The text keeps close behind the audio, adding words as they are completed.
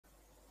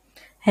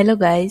Hello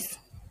guys,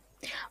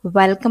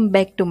 welcome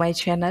back to my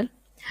channel.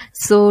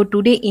 So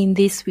today in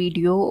this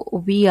video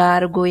we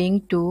are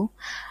going to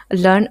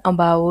learn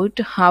about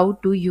how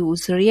to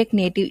use React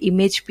Native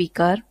image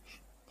picker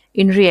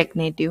in React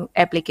Native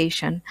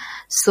application.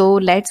 So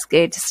let's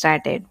get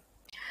started.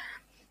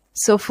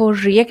 So for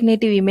React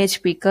Native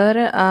image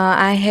picker,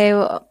 I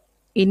have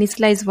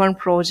initialized one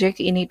project,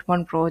 init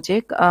one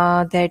project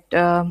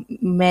that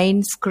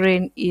main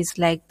screen is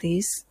like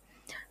this.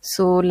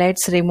 So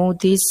let's remove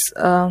this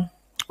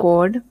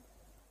code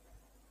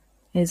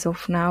as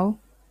of now.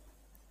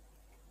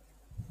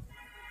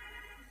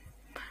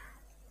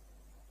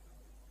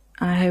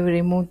 I have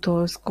removed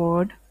those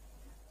code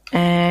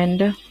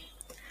and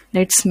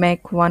let's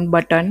make one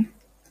button.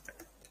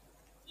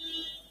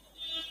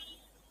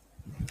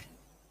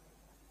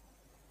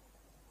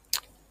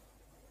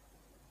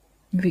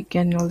 We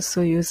can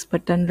also use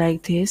button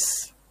like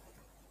this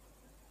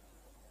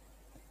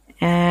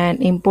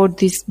and import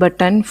this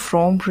button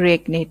from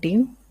React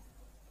Native.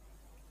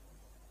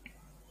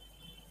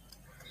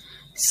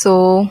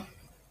 So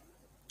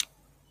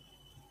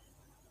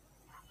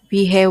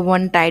we have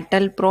one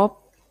title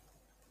prop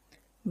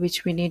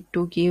which we need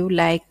to give,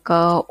 like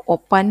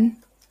open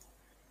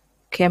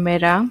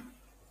camera.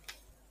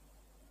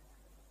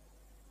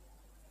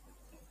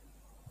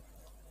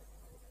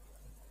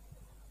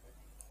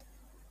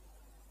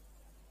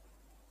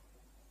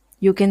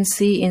 You can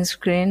see in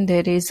screen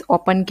there is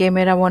open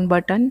camera one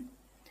button,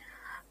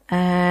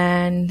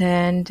 and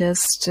then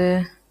just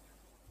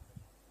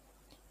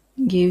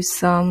give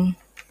some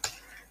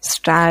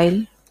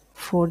style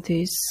for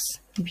this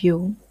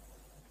view.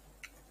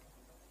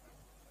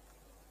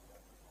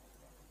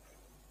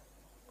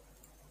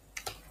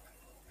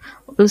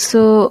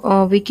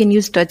 Also we can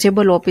use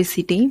touchable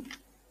opacity,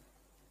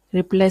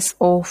 replace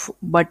of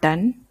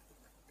button,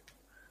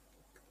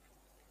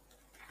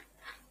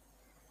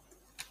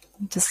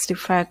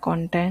 justify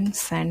content,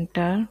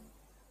 center,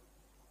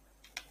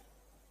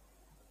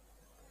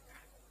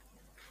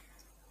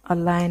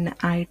 align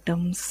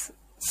items,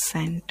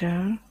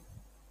 center,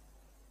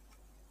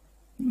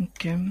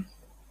 okay,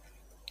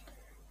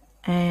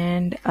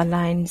 and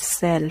align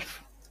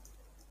self,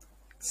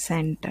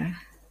 center.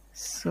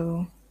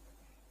 So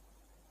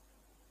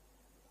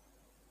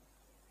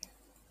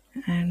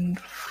and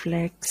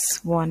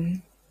flex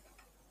 1.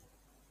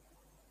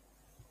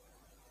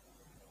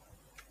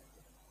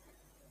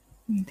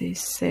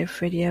 This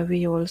safe area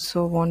we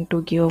also want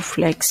to give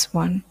flex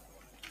 1.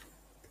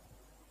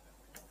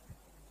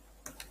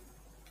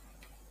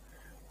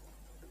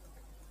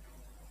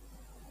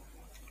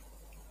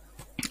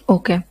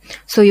 Okay,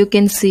 so you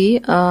can see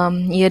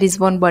here is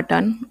one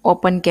button,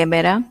 open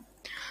camera.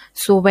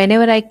 So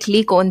whenever I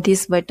click on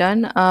this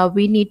button,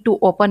 we need to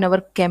open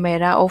our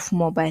camera of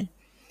mobile.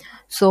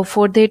 So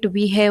for that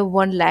we have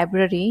one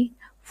library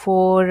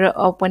for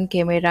open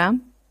camera.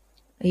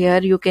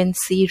 Here you can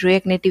see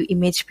React Native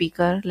image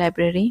picker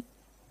library.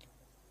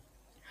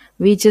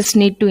 We just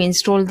need to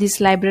install this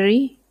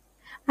library.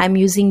 I'm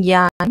using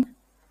yarn,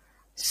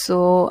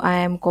 so I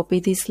am copy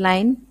this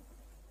line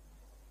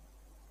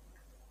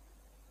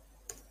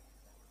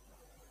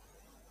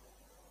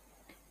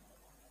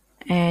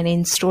and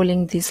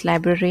installing this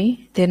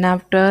library. Then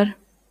after,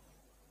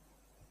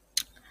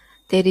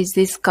 there is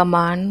this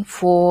command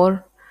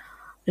for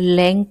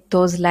link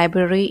those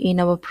library in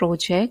our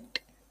project.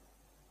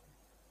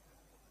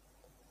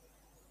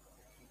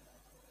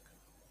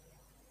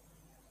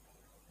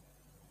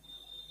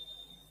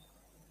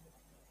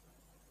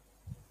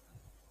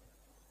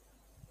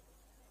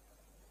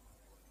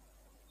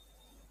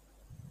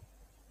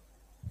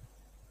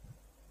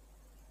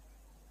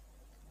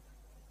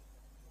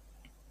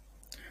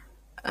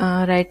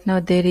 Right now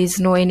there is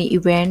no any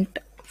event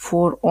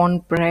for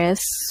on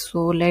press,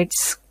 so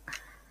let's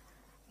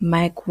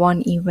make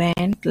one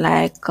event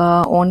like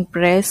on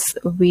press.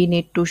 We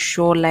need to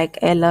show like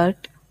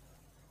alert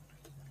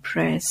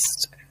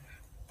pressed.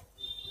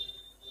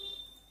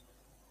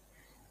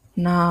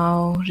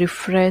 Now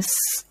refresh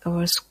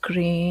our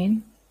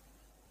screen.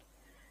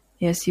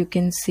 Yes, you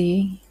can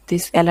see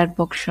this alert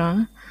box.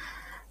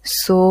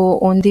 So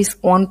on this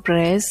on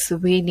press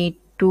we need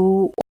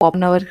to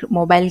open our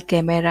mobile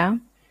camera.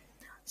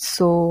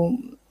 So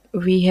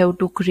we have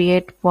to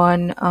create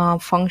one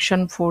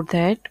function for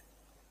that.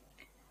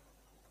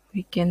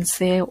 We can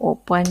say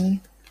open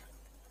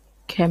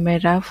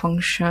camera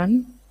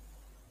function.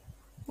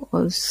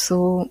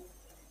 Also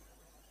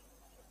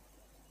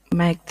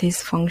make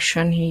this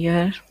function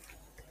here.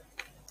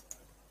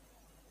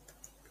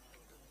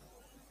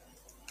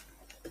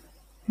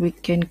 We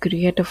can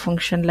create a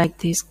function like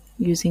this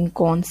using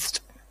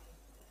const.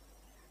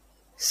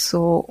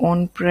 So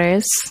on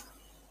press,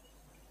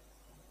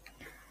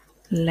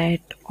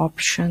 let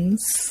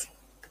options,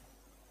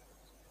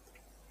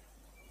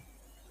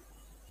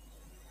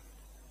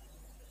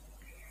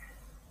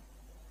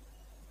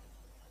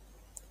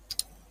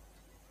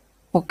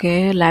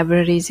 okay,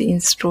 library is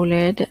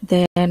installed.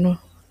 Then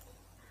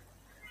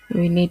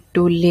we need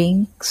to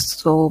link,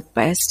 so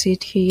paste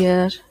it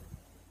here.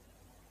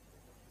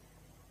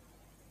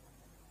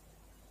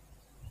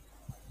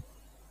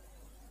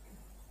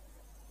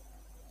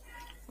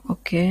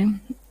 Okay,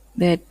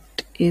 that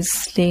is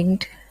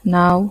linked.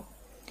 Now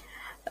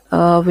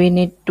we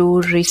need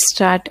to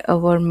restart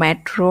our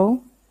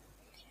metro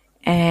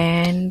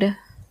and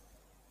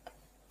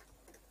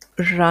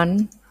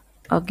run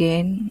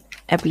again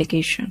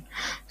application.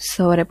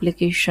 So our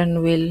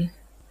application will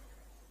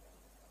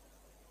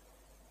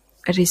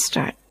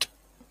restart.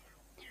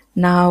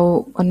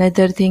 Now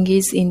another thing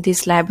is, in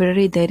this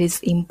library there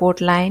is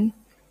import line.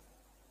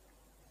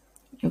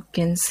 You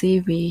can see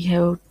we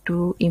have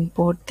to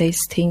import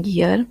this thing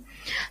here.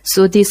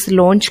 So this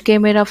launch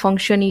camera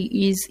function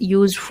is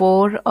used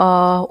for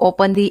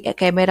open the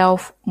camera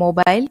of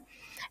mobile,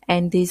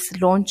 and this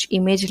launch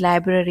image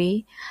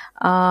library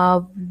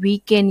we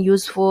can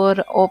use for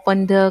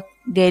open the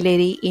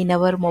gallery in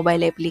our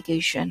mobile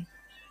application.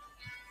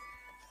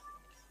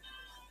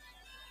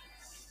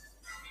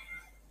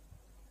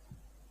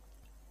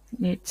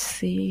 Let's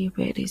see,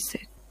 where is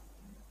it?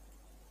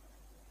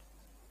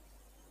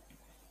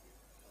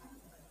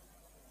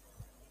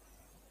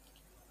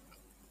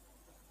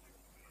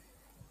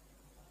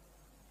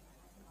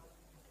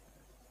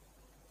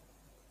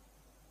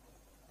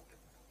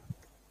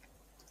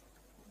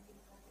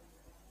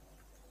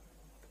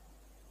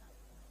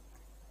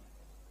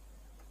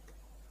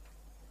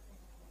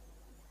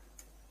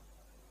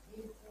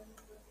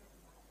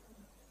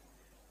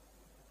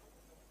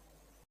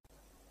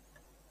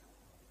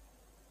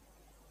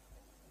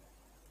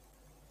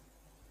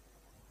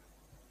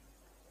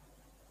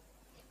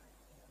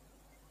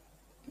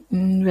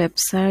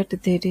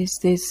 Website, there is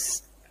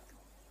this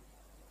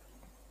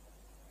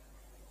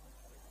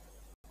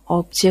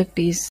object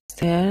is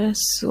there.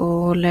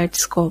 So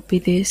let's copy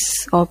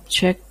this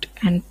object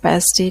and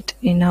paste it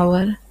in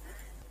our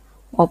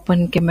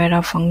open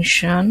camera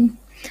function.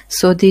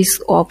 So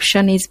this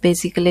option is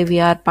basically we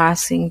are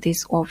passing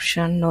this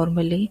option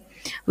normally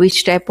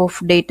which type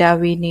of data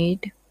we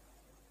need,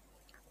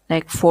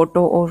 like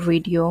photo or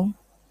video.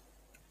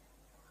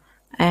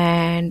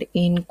 And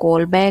in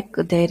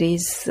callback there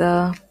is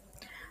a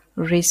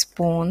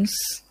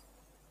response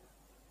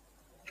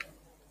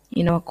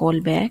in our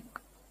callback.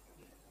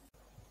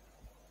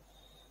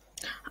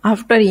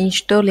 After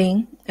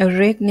installing a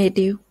React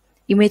Native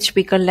image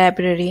picker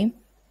library,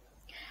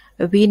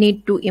 we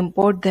need to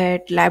import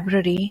that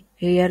library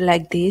here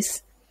like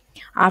this.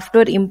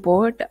 After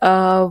import,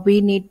 we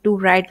need to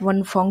write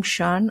one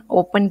function,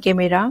 open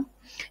camera.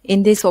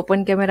 In this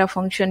open camera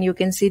function, you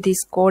can see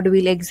this code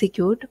will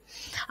execute.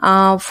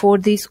 For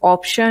this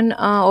option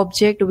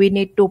object, we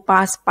need to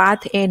pass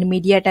path and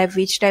media type,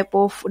 which type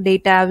of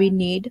data we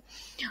need.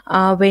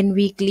 When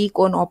we click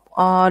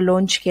on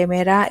launch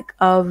camera,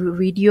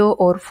 video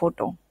or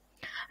photo.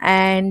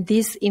 And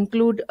this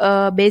include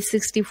base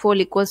 64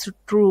 equals to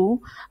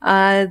true.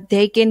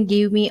 They can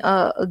give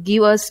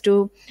us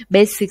to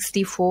base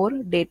 64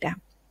 data.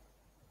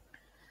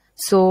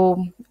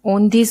 So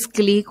on this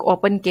click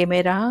open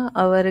camera,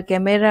 our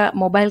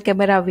mobile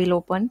camera will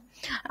open.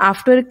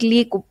 After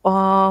click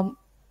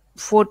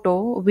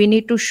photo, we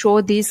need to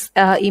show this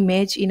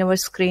image in our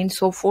screen.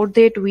 So for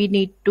that we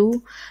need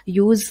to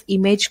use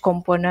image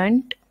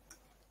component.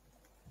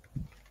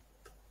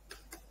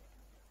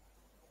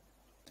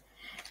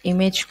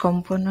 Image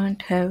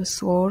component have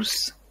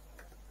source.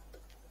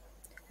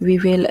 We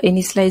will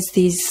initialize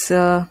this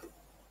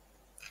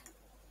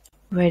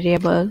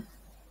variable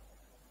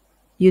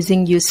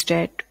using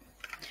useStat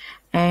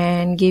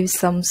and give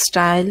some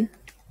style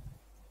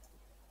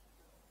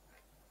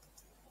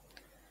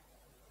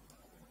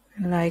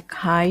like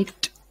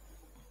height,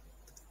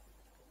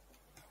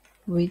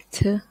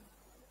 width,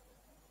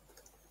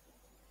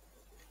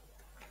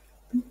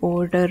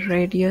 border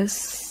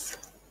radius,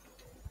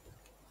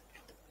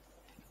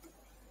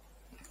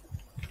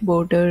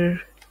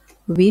 border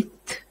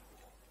width,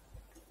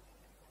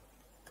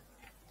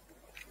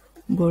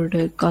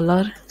 border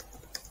color.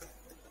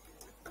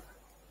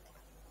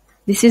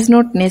 This is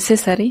not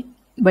necessary,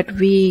 but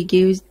we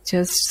give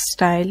just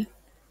style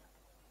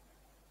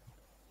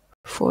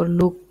for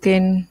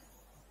looking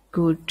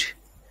good.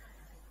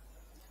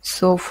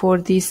 So for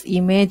this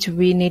image,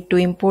 we need to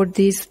import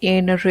this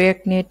in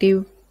React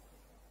Native.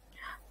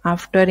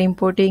 After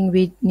importing,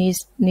 we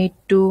need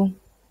to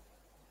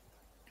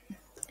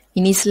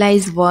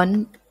initialize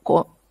one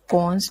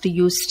const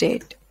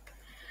useState.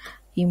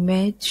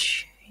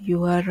 Image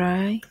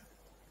URI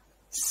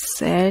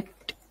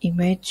set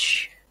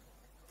image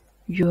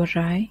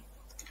URI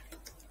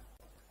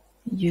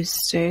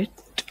useState.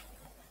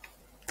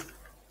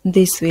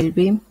 This will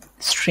be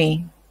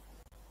string.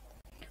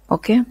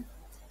 Okay,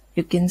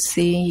 you can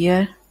see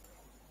here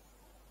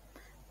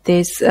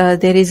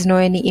there is no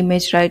any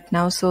image right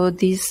now, so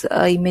this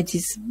image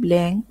is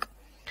blank.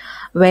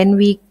 When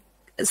we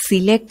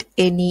select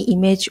any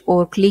image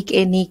or click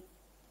any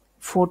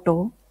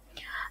photo,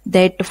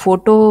 that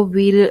photo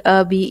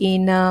will be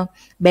in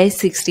base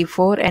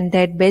 64, and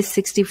that base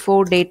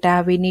 64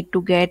 data we need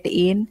to get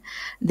in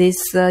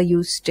this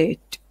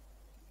useState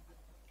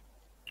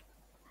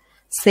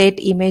set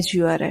image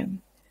URI.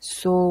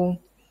 So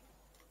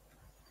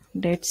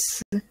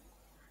let's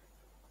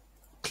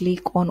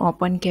click on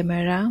open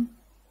camera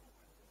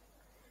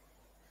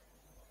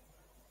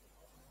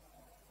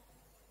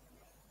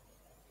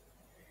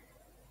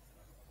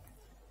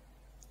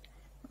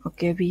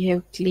Okay, we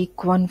have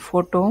click one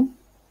photo.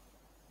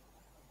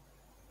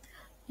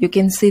 You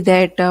can see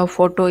that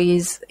photo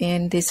is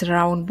in this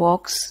round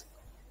box.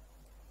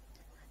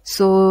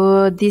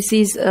 So this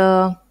is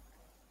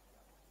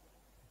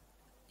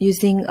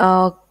using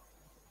a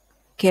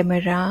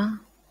camera.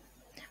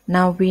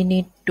 Now we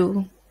need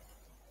to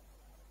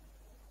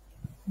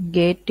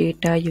get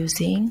data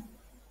using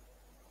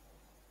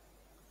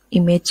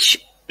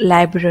image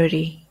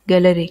library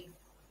gallery.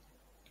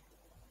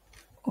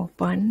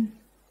 Open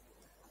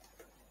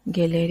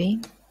gallery.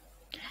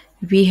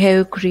 We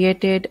have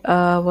created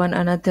one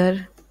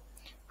another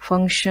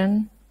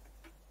function,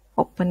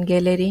 open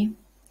gallery.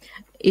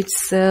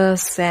 It's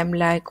same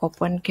like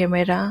open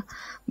camera,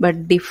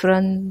 but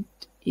different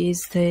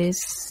is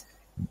this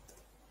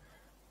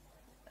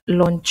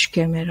launch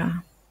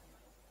camera.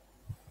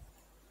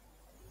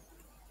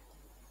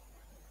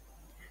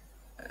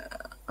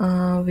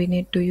 We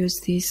need to use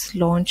this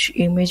launch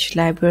image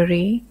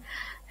library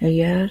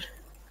here,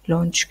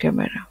 launch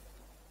camera.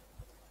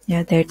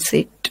 Yeah, that's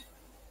it.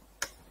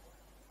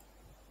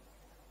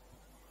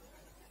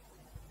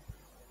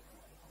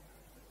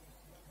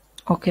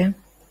 Okay.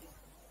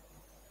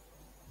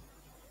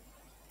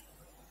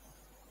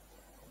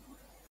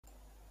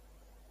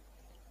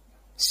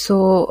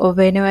 So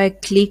whenever I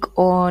click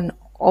on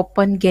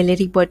open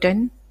gallery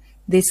button,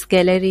 this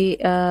gallery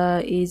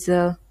is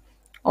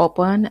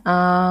open.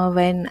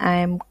 When I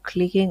am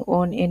clicking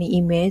on any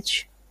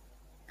image,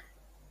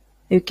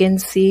 you can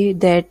see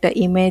that the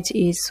image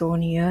is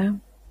shown here.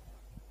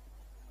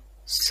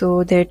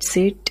 So that's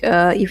it.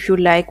 If you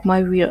like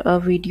my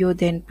video,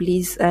 then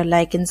please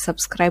like and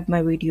subscribe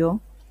my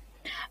video.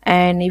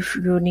 And if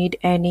you need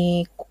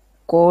any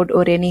code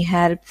or any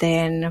help,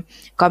 then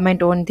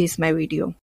comment on this my video.